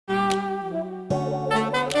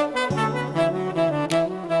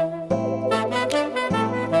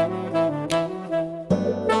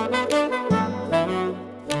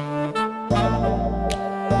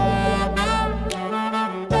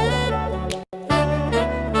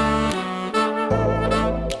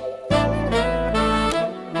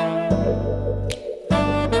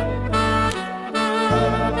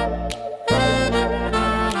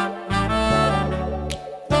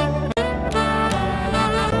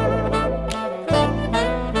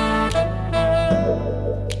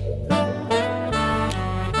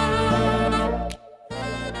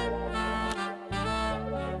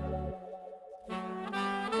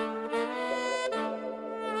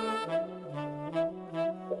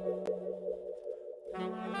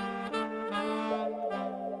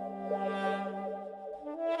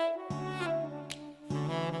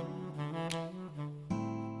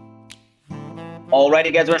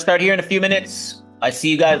Alrighty, guys, we're gonna start here in a few minutes. I see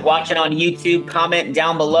you guys watching on YouTube. Comment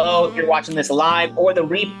down below if you're watching this live or the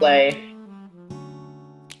replay.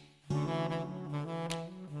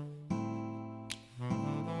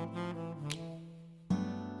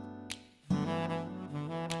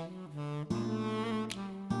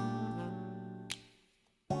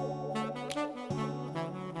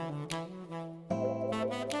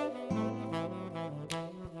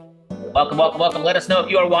 Welcome, welcome, welcome. Let us know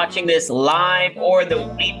if you are watching this live or the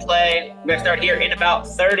replay. We're gonna start here in about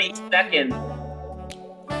 30 seconds.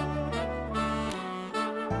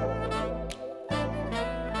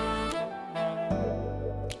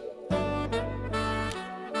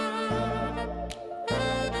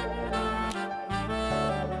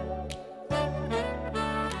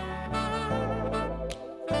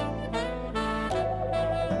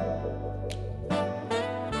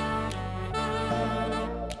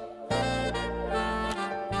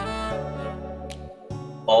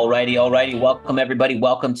 Alrighty. Welcome, everybody.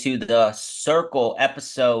 Welcome to the Circle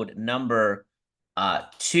episode number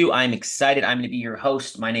 2. I'm excited. I'm going to be your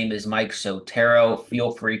host. My name is Mike Sotero.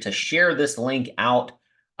 Feel free to share this link out.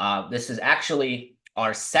 This is actually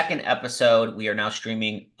our second episode. We are now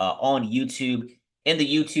streaming on YouTube. In the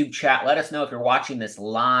YouTube chat, let us know if you're watching this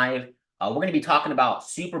live. We're going to be talking about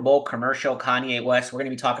Super Bowl commercial, Kanye West. We're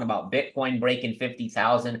going to be talking about Bitcoin breaking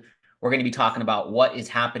 50,000. We're going to be talking about what is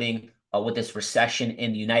happening with this recession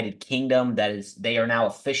in the United Kingdom. They are now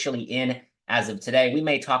officially in as of today. We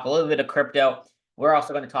may talk a little bit of crypto. We're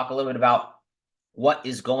also going to talk a little bit about what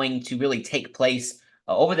is going to really take place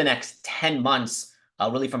over the next 10 months,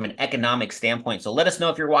 really from an economic standpoint. So let us know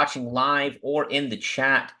if you're watching live or in the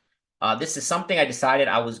chat. This is something I decided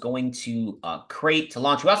I was going to create to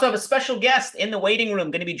launch. We also have a special guest in the waiting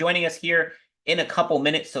room going to be joining us here in a couple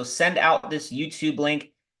minutes. So send out this YouTube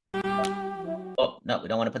link. Oh, no, we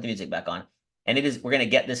don't want to put the music back on. And we're going to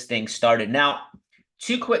get this thing started. Now,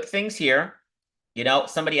 2 quick things here. You know,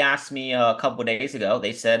 somebody asked me a couple of days ago,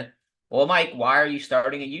 they said, well, Mike, why are you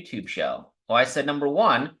starting a YouTube show? Well, I said, number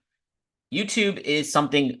one, YouTube is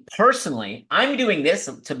something personally, I'm doing this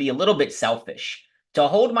to be a little bit selfish, to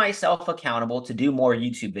hold myself accountable to do more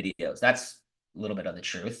YouTube videos. That's a little bit of the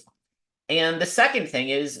truth. And the second thing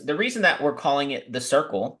is the reason that we're calling it The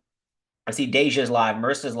Circle. I see Deja's live,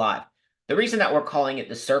 Marissa's live. The reason that we're calling it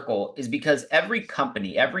The Circle is because every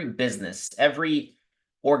company, every business, every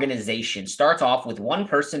organization starts off with one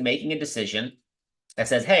person making a decision that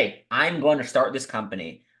says, hey, I'm going to start this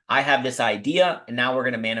company. I have this idea, and now we're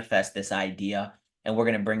going to manifest this idea, and we're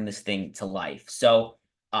going to bring this thing to life. So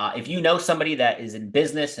if you know somebody that is in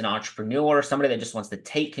business, an entrepreneur, somebody that just wants to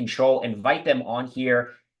take control, invite them on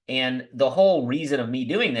here. And the whole reason of me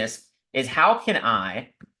doing this is how can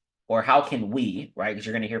we, right? Because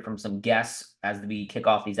you're going to hear from some guests as we kick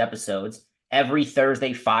off these episodes every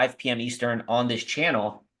Thursday, 5 p.m. Eastern on this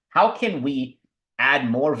channel. How can we add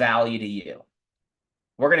more value to you?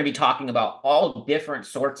 We're going to be talking about all different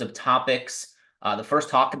sorts of topics. The first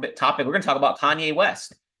topic, we're going to talk about Kanye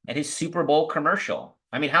West and his Super Bowl commercial.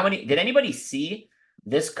 I mean, did anybody see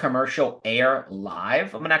this commercial air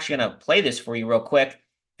live? I'm actually going to play this for you real quick.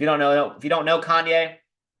 If you don't know Kanye,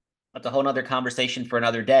 that's a whole nother conversation for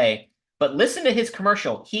another day. But listen to his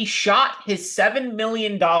commercial. He shot his $7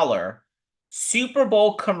 million Super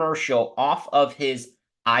Bowl commercial off of his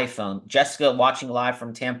iPhone. Jessica watching live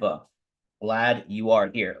from Tampa. Glad you are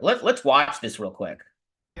here. Let's watch this real quick.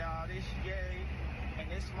 Y'all, this Yay, and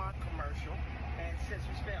this is my commercial. And since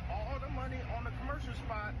we spent all the money on the commercial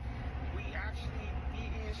spot, we actually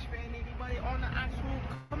didn't spend any money on the actual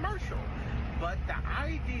commercial. But the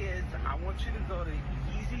idea is, I want you to go to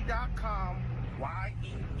Yeezy.com,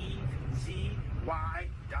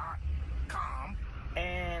 YEEZY.com,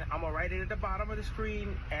 and I'm gonna write it at the bottom of the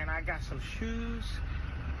screen. And I got some shoes,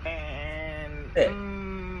 and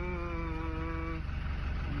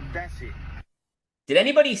that's it. Did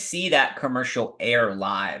anybody see that commercial air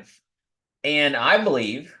live? And I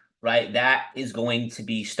believe, right, that is going to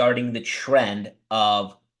be starting the trend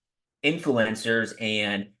of influencers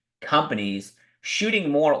and companies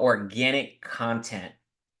shooting more organic content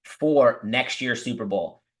for next year's Super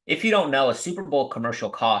Bowl. If you don't know, a Super Bowl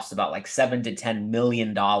commercial costs about like $7 to $10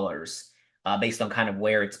 million based on kind of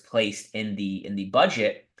where it's placed in the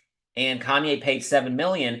budget. And Kanye paid $7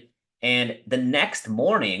 million. And the next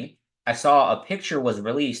morning, I saw a picture was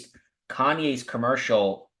released. Kanye's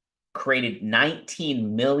commercial created $19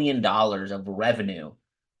 million of revenue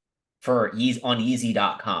for on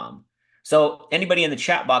Yeezy.com. So anybody in the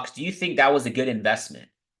chat box, do you think that was a good investment?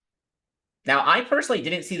 Now, I personally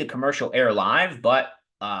didn't see the commercial air live, but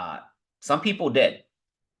some people did.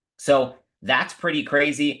 So that's pretty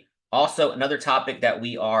crazy. Also, another topic that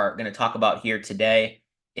we are going to talk about here today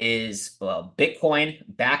is Bitcoin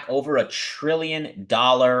back over $1 trillion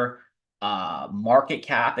market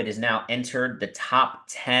cap. It has now entered the top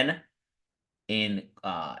 10 in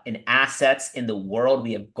assets in the world.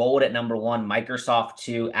 We have gold at number one, Microsoft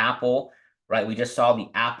two, Apple, right? We just saw the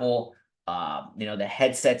Apple, the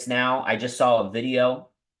headsets now. I just saw a video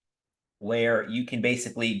where you can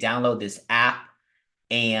basically download this app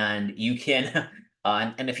and you can,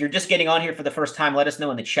 and if you're just getting on here for the first time, let us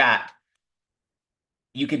know in the chat.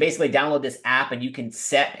 You can basically download this app and you can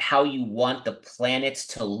set how you want the planets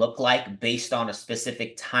to look like based on a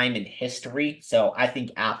specific time in history. So I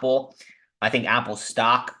think Apple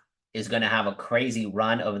stock is going to have a crazy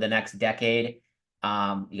run over the next decade.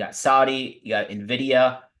 You got Saudi, you got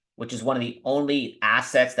Nvidia, which is one of the only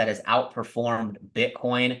assets that has outperformed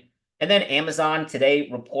Bitcoin. And then Amazon today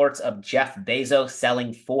reports of Jeff Bezos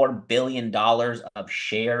selling $4 billion of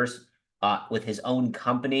shares with his own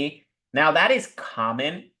company. Now, that is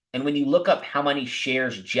common. And when you look up how many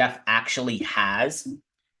shares Jeff actually has,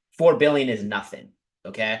 4 billion is nothing.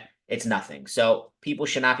 Okay. It's nothing. So people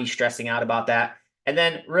should not be stressing out about that. And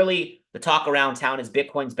then really the talk around town is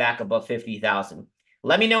Bitcoin's back above 50,000.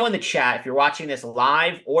 Let me know in the chat if you're watching this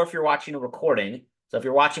live or if you're watching a recording. So if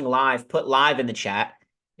you're watching live, put live in the chat.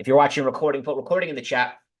 If you're watching a recording, put recording in the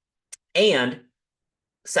chat. And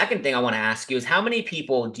second thing I want to ask you is how many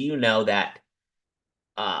people do you know that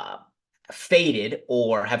faded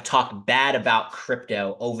or have talked bad about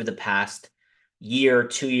crypto over the past year,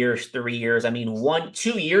 2 years, 3 years? I mean,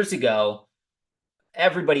 2 years ago,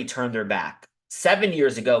 everybody turned their back. 7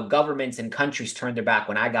 years ago, governments and countries turned their back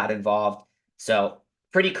when I got involved. So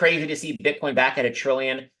pretty crazy to see Bitcoin back at $1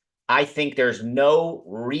 trillion. I think there's no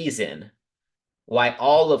reason why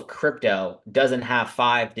all of crypto doesn't have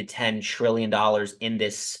 $5 to $10 trillion in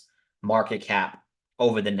this market cap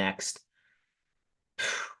over the next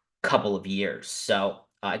couple of years. So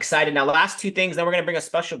excited. Now, last two things, then we're going to bring a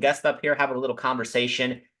special guest up here, have a little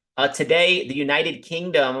conversation. Today, the United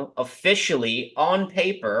Kingdom officially, on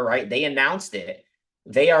paper, right, they announced it,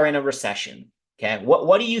 they are in a recession. Okay,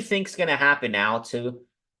 what do you think is going to happen now to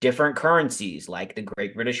different currencies like the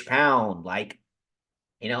Great British Pound, like,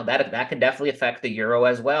 that could definitely affect the euro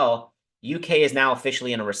as well. UK is now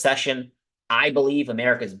officially in a recession. I believe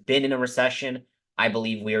America's been in a recession. I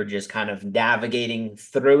believe we are just kind of navigating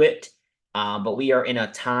through it. But we are in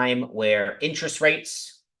a time where interest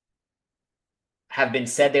rates have been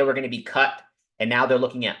said they were going to be cut, and now they're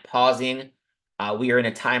looking at pausing. We are in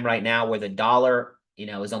a time right now where the dollar,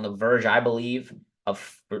 is on the verge, I believe,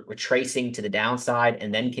 of retracing to the downside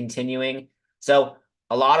and then continuing. So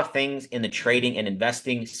a lot of things in the trading and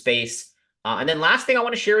investing space. And then last thing I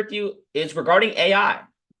want to share with you is regarding AI.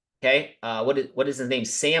 Okay, what is his name?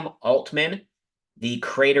 Sam Altman, the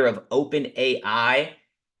creator of OpenAI.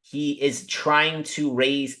 He is trying to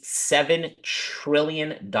raise $7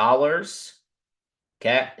 trillion.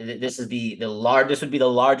 Okay, this is the largest. This would be the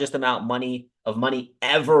largest amount of money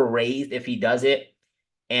ever raised if he does it,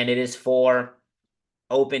 and it is for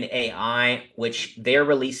OpenAI, which they're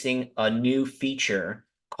releasing a new feature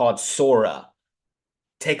called Sora.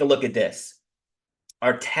 Take a look at this.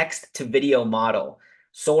 Our text to video model.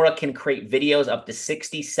 Sora can create videos up to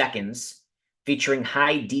 60 seconds featuring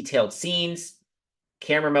high detailed scenes,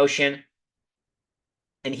 camera motion.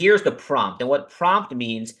 And here's the prompt. And what prompt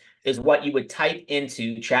means is what you would type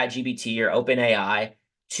into ChatGPT or OpenAI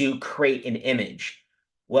to create an image.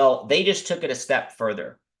 Well, they just took it a step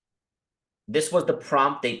further. This was the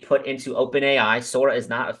prompt they put into OpenAI. Sora is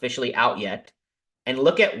not officially out yet. And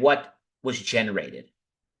look at what was generated.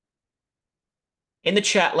 In the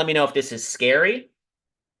chat, let me know if this is scary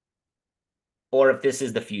or if this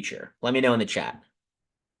is the future. Let me know in the chat.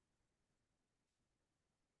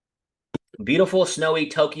 Beautiful, snowy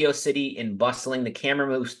Tokyo City in bustling. The camera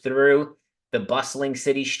moves through the bustling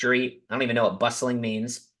city street. I don't even know what bustling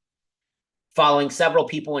means. Following several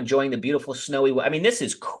people enjoying the beautiful snowy. I mean, this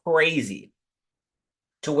is crazy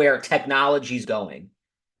to where technology is going.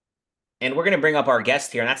 And we're going to bring up our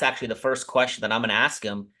guest here. And that's actually the first question that I'm going to ask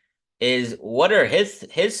him is what are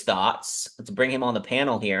his thoughts? Let's bring him on the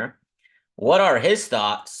panel here. What are his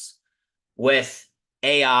thoughts with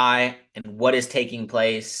AI and what is taking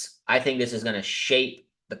place? I think this is going to shape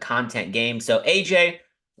the content game. So AJ,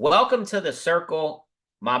 welcome to the circle,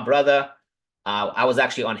 my brother. I was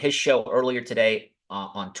actually on his show earlier today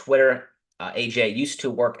on Twitter. AJ used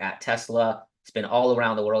to work at Tesla. It's been all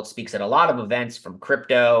around the world, speaks at a lot of events from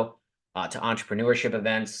crypto to entrepreneurship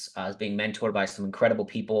events, is being mentored by some incredible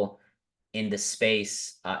people in the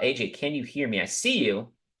space. AJ, can you hear me? I see you,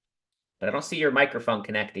 but I don't see your microphone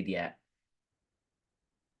connected yet.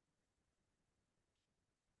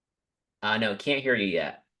 No, can't hear you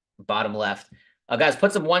yet. Bottom left. Guys,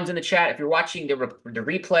 put some ones in the chat. If you're watching the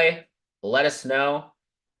replay, let us know.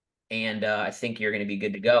 And I think you're going to be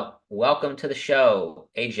good to go. Welcome to the show,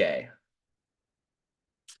 AJ.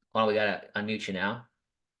 Hold on, we got to unmute you now.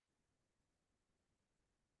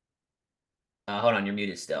 Hold on, you're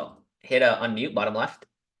muted still. Hit unmute, bottom left.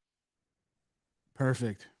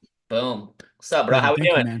 Perfect. Boom. What's up, bro? How Perfect. we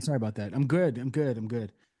Thank you, doing? man. Sorry about that. I'm good. I'm good. I'm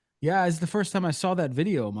good. Yeah, it's the first time I saw that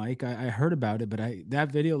video, Mike. I heard about it, but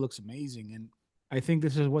that video looks amazing, and I think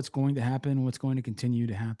this is what's going to happen, what's going to continue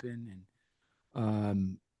to happen,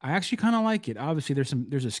 and I actually kind of like it. Obviously,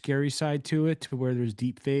 there's a scary side to it, to where there's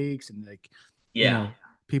deep fakes and like, you Yeah. know,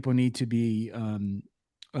 people need to be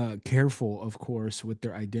careful, of course, with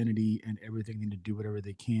their identity and everything, and to do whatever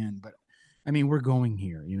they can. But I mean, we're going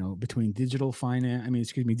here, between digital finance. I mean,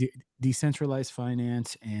 excuse me, decentralized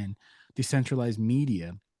finance and decentralized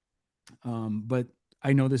media. But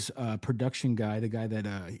I know this production guy, the guy that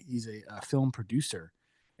he's a film producer,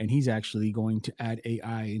 and he's actually going to add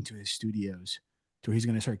AI into his studios. So he's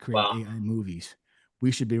going to start creating Wow. AI movies.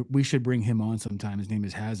 We should bring him on sometime. His name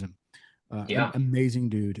is Hazem. Yeah. Amazing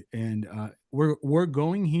dude, and we're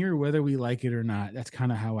going here whether we like it or not. That's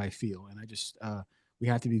kind of how I feel, and I just we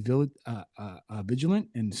have to be vigilant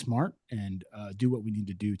and smart, and do what we need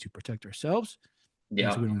to do to protect ourselves, and so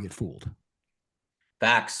Yeah. we don't get fooled.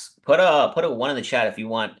 Facts. Put a one in the chat if you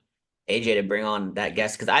want AJ to bring on that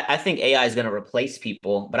guest, because I think AI is going to replace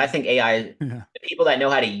people, but I think AI, Yeah. the people that know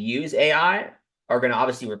how to use AI are going to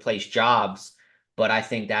obviously replace jobs. But I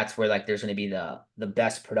think that's where like there's going to be the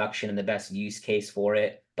best production and the best use case for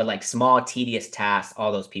it. But like small tedious tasks,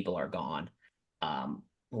 all those people are gone.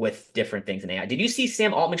 With different things in AI. Did you see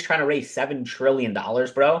Sam Altman's trying to raise $7 trillion,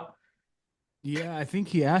 bro? Yeah, I think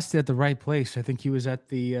he asked it at the right place. I think he was at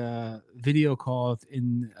the video call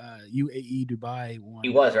in UAE, Dubai He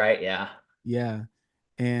one. was, right? Yeah. Yeah,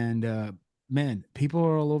 and man, people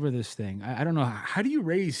are all over this thing. I don't know, how do you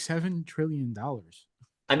raise $7 trillion?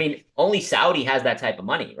 I mean, only Saudi has that type of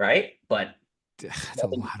money, right? But That's a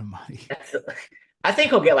lot of money. that's, I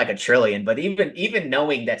think he'll get like a trillion, but even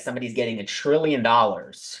knowing that somebody's getting $1 trillion,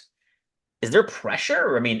 is there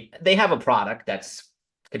pressure? I mean, they have a product that's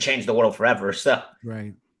could change the world forever. So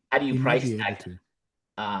Right. how do you He may price be able that? to.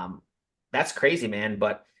 Um, that's crazy, man.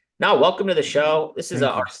 But no, welcome to the show. This is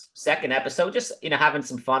Thank our you. second episode. Just having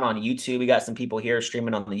some fun on YouTube. We got some people here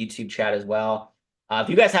streaming on the YouTube chat as well. If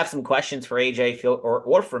you guys have some questions for AJ, feel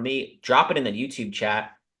or for me, drop it in the YouTube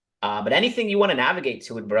chat. But anything you want to navigate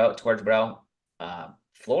to it, bro, towards bro,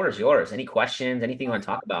 floor is yours. Any questions? Anything you want to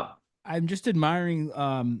talk about? I'm just admiring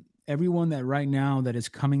everyone that right now that is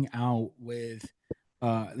coming out with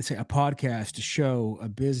let's say a podcast, a show, a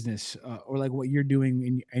business, or like what you're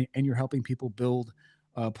doing, and you're helping people build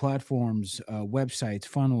platforms, websites,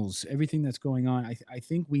 funnels, everything that's going on. I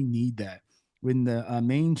think we need that when the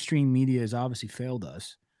mainstream media has obviously failed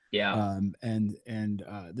us, Yeah, and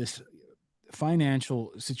this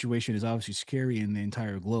financial situation is obviously scary in the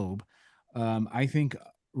entire globe. I think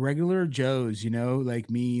regular Joes, like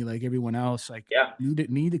me, like everyone else, like yeah,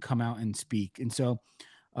 need to come out and speak. And so,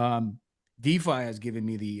 um, DeFi has given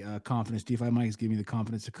me the confidence. DeFi Mike has given me the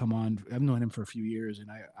confidence to come on. I've known him for a few years, and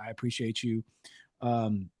I appreciate you.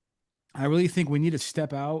 Um, I really think we need to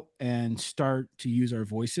step out and start to use our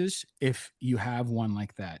voices. If you have one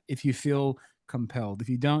like that, if you feel compelled, if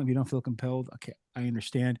you don't feel compelled, okay, I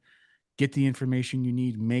understand. Get the information you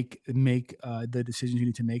need, make the decisions you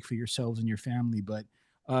need to make for yourselves and your family. But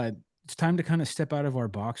it's time to kind of step out of our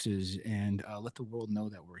boxes and let the world know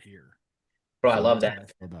that we're here. bro. I So love that's how I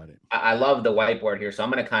that. feel about it. I love the whiteboard here. So I'm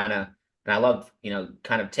gonna kind of, and I love,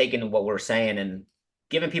 kind of taking what we're saying and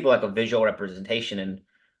giving people like a visual representation. And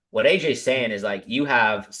what AJ's saying is like you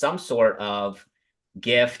have some sort of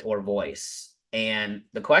gift or voice. And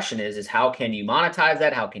the question is how can you monetize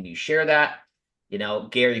that? How can you share that?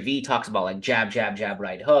 Gary V talks about like jab, jab, jab,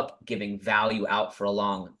 right hook, giving value out for a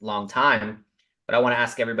long, long time. But I want to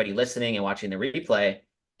ask everybody listening and watching the replay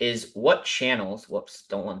is what channels, whoops,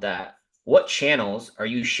 don't want that. What channels are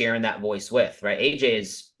you sharing that voice with, right? AJ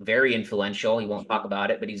is very influential. He won't talk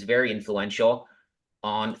about it, but he's very influential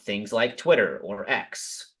on things like Twitter or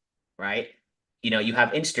X, right? You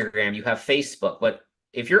have Instagram, you have Facebook, but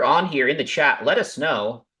if you're on here in the chat, let us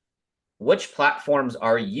know which platforms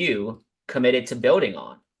are you committed to building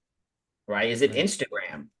on, right? Is it Right.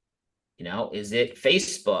 Instagram? Is it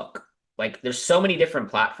Facebook? Like there's so many different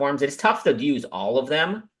platforms. It's tough to use all of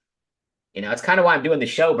them. It's kind of why I'm doing the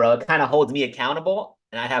show, bro. It kind of holds me accountable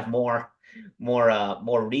and I have more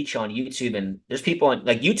reach on YouTube. And there's people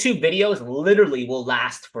like YouTube videos literally will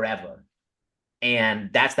last forever.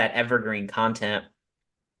 And that's that evergreen content.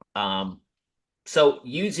 Um, so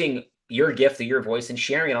using your gift or your voice and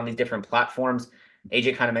sharing it on these different platforms,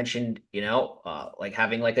 AJ kind of mentioned, like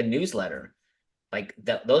having like a newsletter, like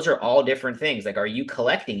those are all different things. Like, are you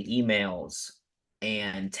collecting emails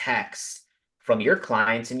and texts from your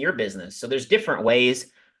clients in your business? So there's different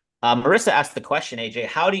ways. Marissa asked the question, AJ,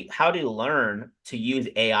 how do you learn to use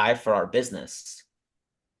AI for our business?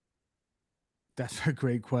 That's a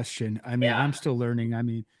great question. I mean, Yeah, I'm still learning. I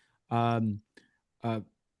mean, um, uh,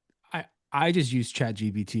 I just use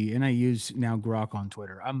ChatGPT and I use now Grok on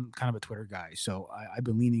Twitter. I'm kind of a Twitter guy, so I've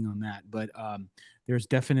been leaning on that. But there's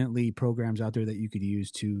definitely programs out there that you could use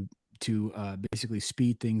to basically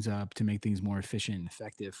speed things up to make things more efficient and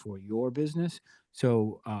effective for your business.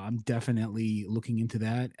 So I'm definitely looking into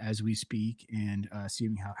that as we speak and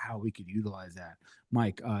seeing how we could utilize that.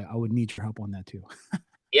 Mike, I would need your help on that too.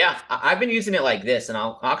 yeah. I've been using it like this, and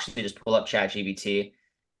I'll actually just pull up ChatGPT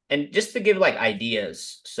and just to give like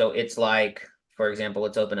ideas. So it's like, for example,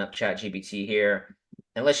 let's open up ChatGPT here,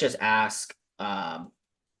 and let's just ask,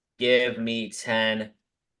 give me 10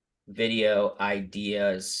 video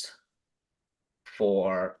ideas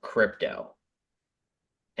for crypto.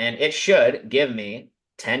 And it should give me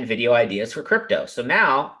 10 video ideas for crypto. So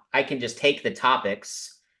now I can just take the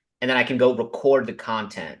topics and then I can go record the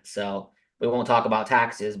content. So we won't talk about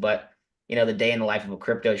taxes, but the day in the life of a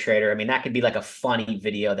crypto trader. I mean, that could be like a funny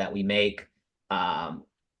video that we make, um,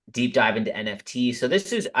 deep dive into NFT. So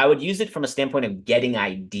I would use it from a standpoint of getting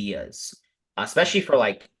ideas, especially for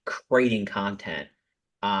like creating content.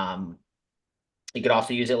 Um, you could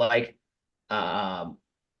also use it like, um,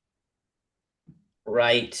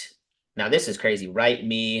 write. Now this is crazy. Write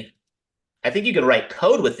me. I think you could write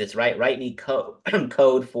code with this, right? Write me code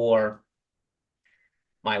code for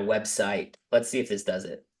my website. Let's see if this does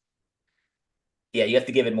it. Yeah, you have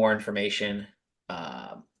to give it more information.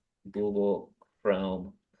 Um, Google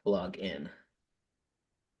Chrome plugin.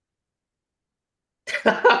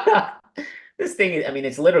 This thing, I mean,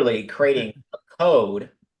 it's literally creating a code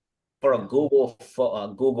for a Yeah.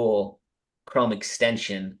 Google Chrome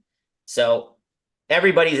extension. So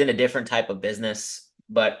everybody's in a different type of business,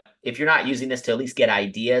 but if you're not using this to at least get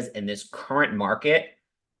ideas in this current market,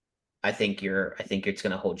 I think it's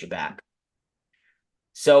going to hold you back.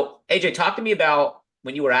 So AJ, talk to me about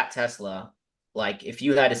when you were at Tesla, like if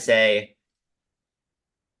you had to say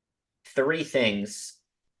three things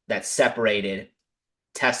that separated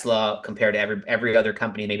Tesla compared to every other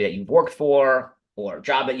company maybe that you've worked for or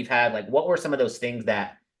job that you've had, like what were some of those things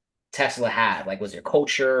that Tesla had? Like, was there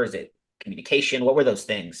culture? Is it communication? What were those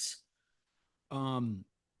things? Um,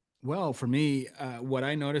 well, for me, what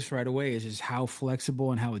I noticed right away is how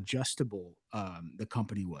flexible and how adjustable the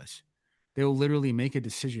company was. They'll literally make a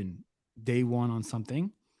decision day one on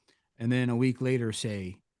something, and then a week later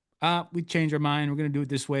say, we changed our mind. We're going to do it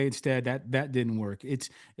this way instead. That didn't work. It's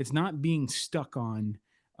not being stuck on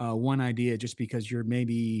one idea just because you're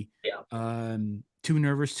maybe Yeah. too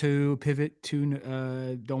nervous to pivot, too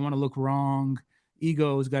don't want to look wrong.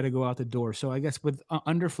 Ego's got to go out the door. So I guess with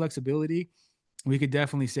under flexibility, we could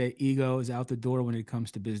definitely say ego is out the door when it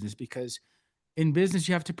comes to business because in business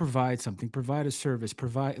you have to provide something, provide a service,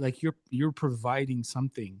 provide like you're providing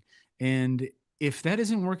something. And if that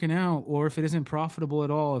isn't working out or if it isn't profitable at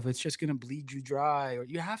all, if it's just going to bleed you dry, or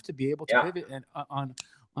you have to be able to Yeah. pivot and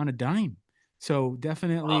on a dime. So Wow.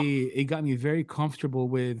 definitely it got me very comfortable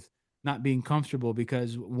with not being comfortable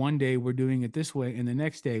because one day we're doing it this way and the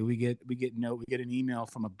next day we get an email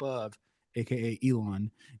from above, aka Elon,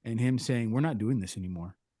 and him saying we're not doing this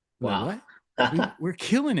anymore. We're like, Wow. what? We're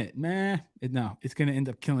killing it, man. No, it's going to end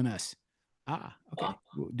up killing us. Okay, Wow.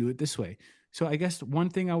 we'll do it this way. So I guess one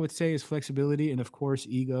thing I would say is flexibility, and of course,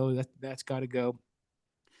 ego. That's got to go.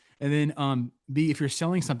 And then B, if you're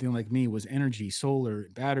selling something like me, was energy, solar,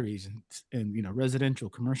 batteries, and residential,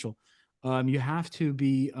 commercial. You have to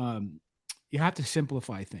be you have to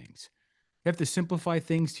simplify things. You have to simplify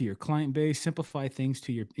things to your client base, simplify things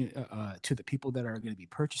to your to the people that are going to be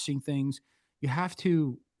purchasing things. You have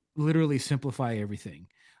to literally simplify everything,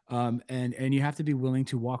 and you have to be willing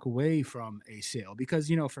to walk away from a sale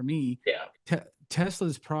because for me, Yeah. te-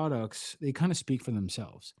 Tesla's products they kind of speak for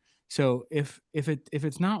themselves. So if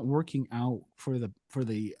it's not working out for the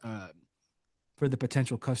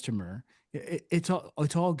potential customer, it's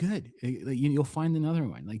all good. Like, you'll find another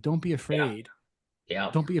one. Like don't be Yeah. afraid, Yeah.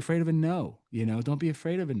 don't be afraid of a no, don't be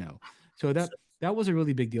afraid of a no. So that was a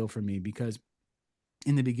really big deal for me because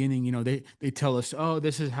in the beginning, they tell us, oh,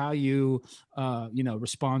 this is how you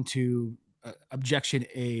respond to objection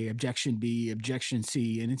A, objection B, objection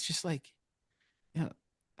C, and it's just like, yeah,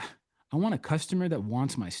 I want a customer that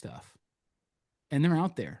wants my stuff, and they're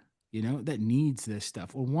out there. that needs this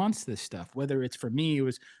stuff or wants this stuff. Whether it's, for me, it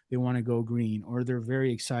was they want to go green, or they're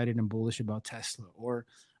very excited and bullish about Tesla, or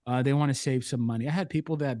they want to save some money. I had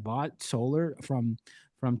people that bought solar from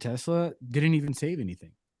Tesla, didn't even save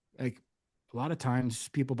anything. Like, a lot of times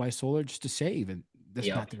people buy solar just to save, and that's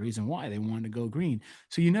Yep. not the reason why they want to go green.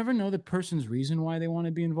 So you never know the person's reason why they want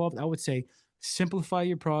to be involved. I would say simplify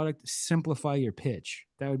your product, simplify your pitch.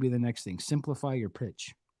 That would be the next thing. Simplify your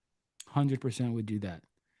pitch. 100% would do that.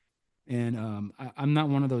 And I'm not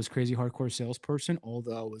one of those crazy hardcore salesperson,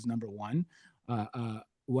 although I was number one.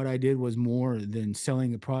 What I did was more than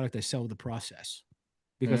selling the product. I sell the process,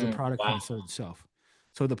 because the product Wow. kind of sold itself.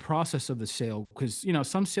 So the process of the sale, because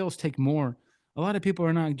some sales take more. A lot of people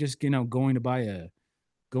are not just going to buy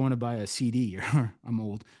a CD, or I'm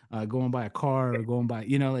old, going to buy a car, or going by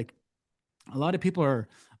like, a lot of people are,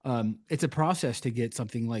 it's a process to get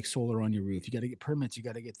something like solar on your roof. You got to get permits, you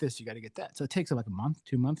got to get this, you got to get that. So it takes like a month,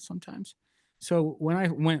 2 months sometimes. So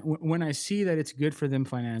when I see that it's good for them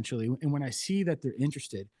financially, and when I see that they're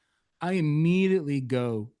interested, I immediately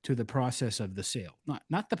go to the process of the sale.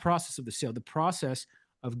 Not the process of the sale, the process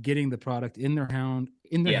of getting the product in their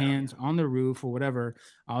Yeah. hands, on the roof, or whatever.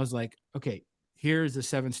 I was like, okay, here's the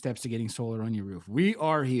 7 steps to getting solar on your roof. We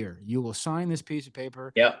are here. You will sign this piece of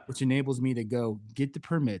paper, Yep. which enables me to go get the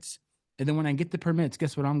permits. And then when I get the permits,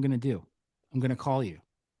 guess what I'm going to do? I'm going to call you.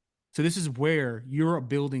 So this is where you're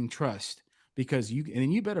building trust, because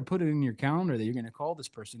you better put it in your calendar that you're going to call this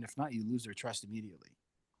person. If not, you lose their trust immediately.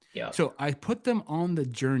 Yep. So I put them on the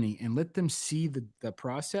journey and let them see the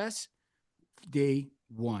process day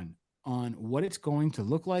one, on what it's going to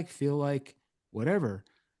look like, feel like, whatever,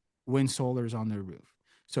 when solar's on their roof.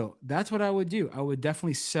 So that's what I would do. I would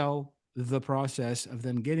definitely sell the process of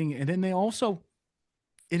them getting it. And then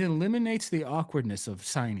it eliminates the awkwardness of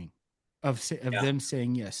signing, of Yeah. them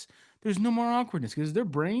saying yes. There's no more awkwardness, because their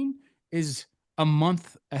brain is a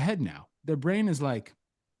month ahead now. Their brain is like,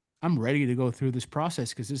 I'm ready to go through this process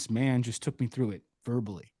because this man just took me through it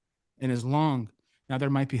verbally. And as long, now there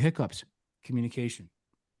might be hiccups, communication.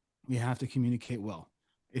 We have to communicate well.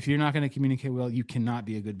 If you're not going to communicate well, you cannot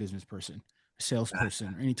be a good business person, a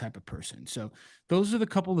salesperson, or any type of person. So those are the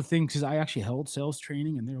couple of things, because I actually held sales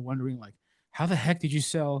training, and they're wondering, like, how the heck did you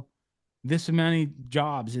sell this amount of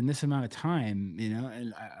jobs in this amount of time?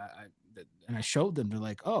 And I showed them. They're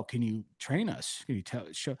like, oh, can you train us? Can you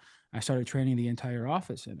show? I started training the entire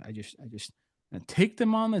office, and I just take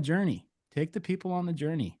them on the journey. Take the people on the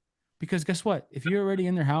journey, because guess what? If you're already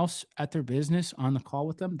in their house, at their business, on the call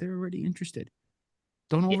with them, they're already interested.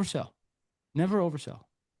 Don't Yeah. oversell. Never oversell.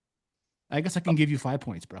 I guess I can give you 5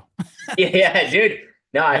 points, bro. Yeah, dude.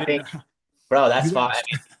 No, I I didn't think, know. bro, that's You fine.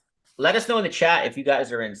 asked. Let us know in the chat if you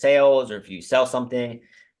guys are in sales or if you sell something.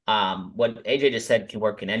 What AJ just said can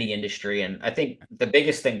work in any industry. And I think the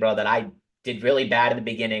biggest thing, bro, that I did really bad in the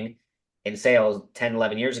beginning in sales 10,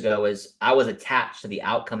 11 years ago is I was attached to the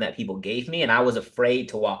outcome that people gave me, and I was afraid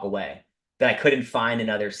to walk away, that I couldn't find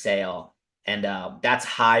another sale. And that's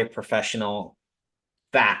high professional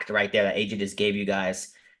fact right there that AJ just gave you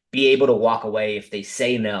guys. Be able to walk away if they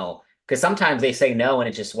say no, because sometimes they say no and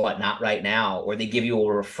it's just what, not right now, or they give you a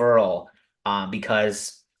referral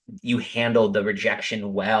because you handled the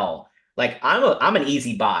rejection well. Like I'm an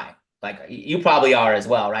easy buy. Like you probably are as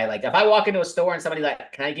well, right? Like if I walk into a store and somebody's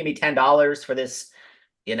like, "Can I give me $10 for this?"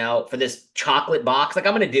 For this chocolate box, like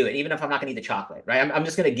I'm gonna do it, even if I'm not gonna eat the chocolate, right? I'm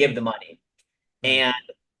just gonna give the money. Right.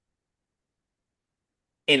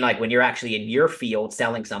 And like when you're actually in your field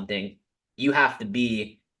selling something, you have to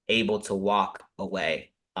be able to walk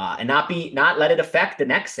away and not let it affect the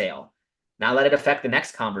next sale, not let it affect the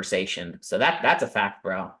next conversation. So that's a fact,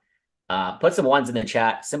 bro. Put some ones in the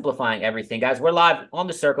chat, simplifying everything, guys. We're live on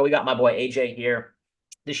the circle. We got my boy AJ here.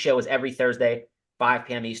 This show is every Thursday, 5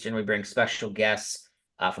 p.m. Eastern. We bring special guests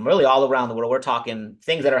from really all around the world. We're talking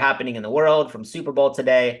things that are happening in the world, from Super Bowl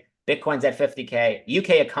today, Bitcoin's at 50K,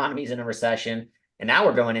 UK economy's in a recession. And now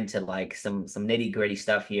we're going into like some nitty gritty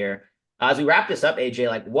stuff here. As we wrap this up, AJ,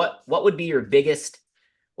 like what would be your biggest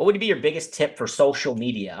tip for social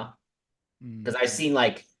media? Because I've seen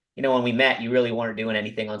like, when we met, you really weren't doing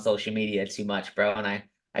anything on social media too much, bro. And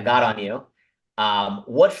I got on you.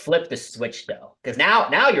 What flipped the switch though? Because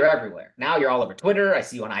now you're everywhere. Now you're all over Twitter. I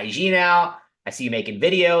see you on IG now. I see you making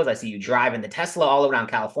videos. I see you driving the Tesla all around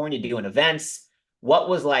California doing events. What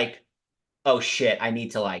was like, oh shit, I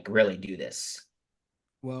need to like really do this?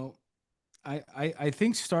 Well, I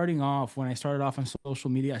think starting off, when I started off on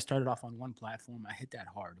social media, I started off on one platform. I hit that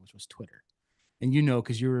hard, which was Twitter. And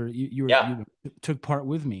because you Yeah. took part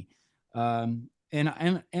with me. And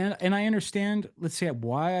I understand, let's say,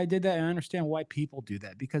 why I did that, and I understand why people do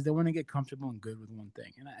that, because they want to get comfortable and good with one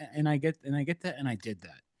thing. And I get that, and I did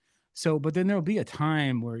that. So, but then there'll be a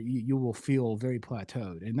time where you will feel very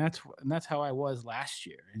plateaued, and that's how I was last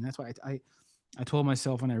year, and that's why I told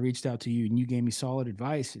myself when I reached out to you and you gave me solid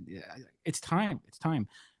advice, it's time. It's time.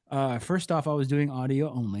 First off, I was doing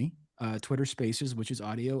audio only, Twitter Spaces, which is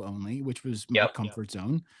audio only, which was my Yep. comfort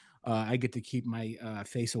zone. I get to keep my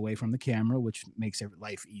face away from the camera, which makes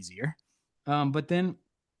life easier. But then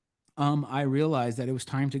I realized that it was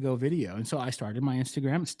time to go video. And so I started my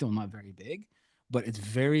Instagram. It's still not very big, but it's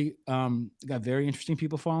got very interesting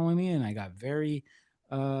people following me. And I got very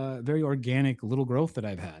organic little growth that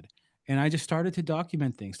I've had. And I just started to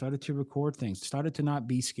document things, started to record things, started to not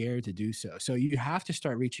be scared to do so. So you have to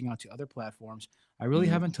start reaching out to other platforms. I really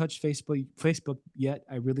Mhm. haven't touched Facebook yet.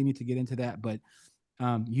 I really need to get into that, but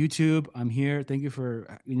YouTube, I'm here. Thank you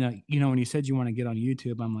for when you said you want to get on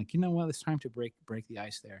YouTube, I'm like, you know what, it's time to break the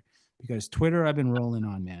ice there, because Twitter I've been rolling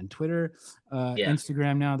on, man. Twitter, Yeah.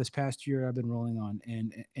 Instagram now this past year I've been rolling on,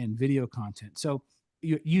 and video content. So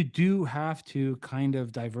you do have to kind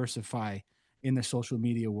of diversify in the social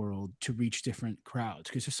media world to reach different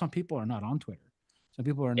crowds, because some people are not on Twitter, some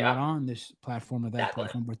people are not Yeah. on this platform or that Exactly.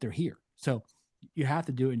 platform, but they're here. So you have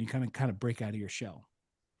to do it, and you kind of break out of your shell.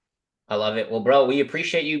 I love it. Well, bro, we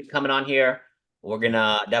appreciate you coming on here. We're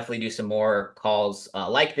gonna definitely do some more calls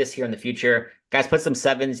like this here in the future. Guys, put some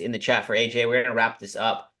sevens in the chat for AJ. We're gonna wrap this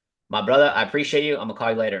up. My brother, I appreciate you. I'm gonna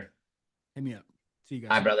call you later. Hit me up. See you All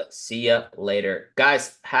guys. right, brother. See ya later.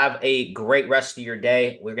 Guys, have a great rest of your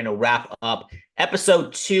day. We're going to wrap up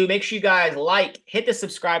episode 2. Make sure you guys hit the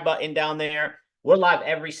subscribe button down there. We're live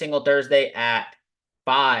every single Thursday at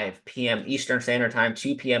 5 p.m. Eastern Standard Time,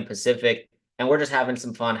 2 p.m. Pacific. And we're just having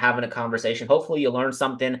some fun, having a conversation. Hopefully, you learn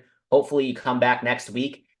something. Hopefully, you come back next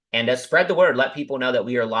week and spread the word. Let people know that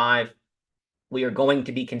we are live. We are going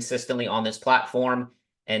to be consistently on this platform.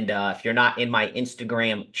 And if you're not in my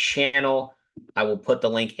Instagram channel, I will put the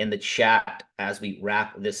link in the chat as we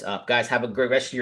wrap this up. Guys, have a great rest of your